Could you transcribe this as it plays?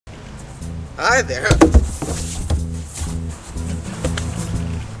Hi there.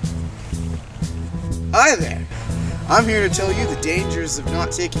 Hi there. I'm here to tell you the dangers of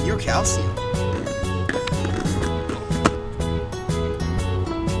not taking your calcium.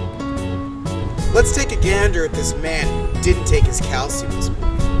 Let's take a gander at this man who didn't take his calcium this morning.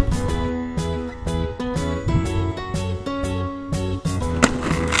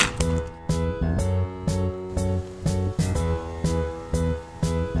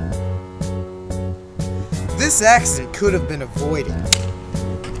 This accident could have been avoided.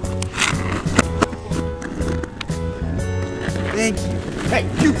 Thank you. Hey,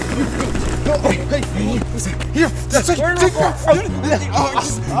 you. Hey, here. That's it.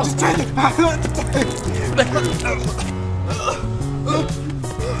 Just take it.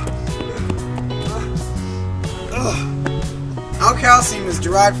 Our calcium is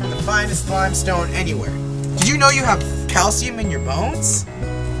derived from the finest limestone anywhere. Did you know you have calcium in your bones?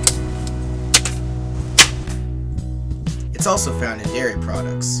 It's also found in dairy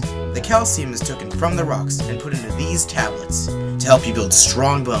products. The calcium is taken from the rocks and put into these tablets to help you build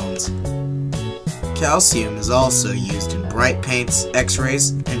strong bones. Calcium is also used in bright paints, x-rays,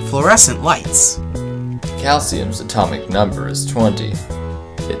 and fluorescent lights. Calcium's atomic number is 20.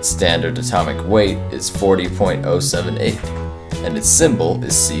 Its standard atomic weight is 40.078, and its symbol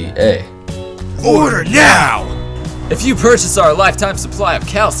is Ca. Order now! If you purchase our lifetime supply of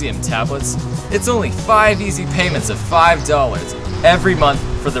calcium tablets, it's only 5 easy payments of $5 every month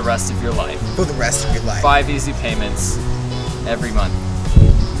for the rest of your life. For the rest of your life. 5 easy payments every month.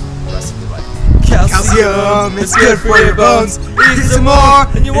 The rest of your life. Calcium is good for your bones. Eat some more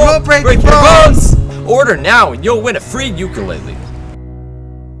and you won't break your bones. Order now and you'll win a free ukulele.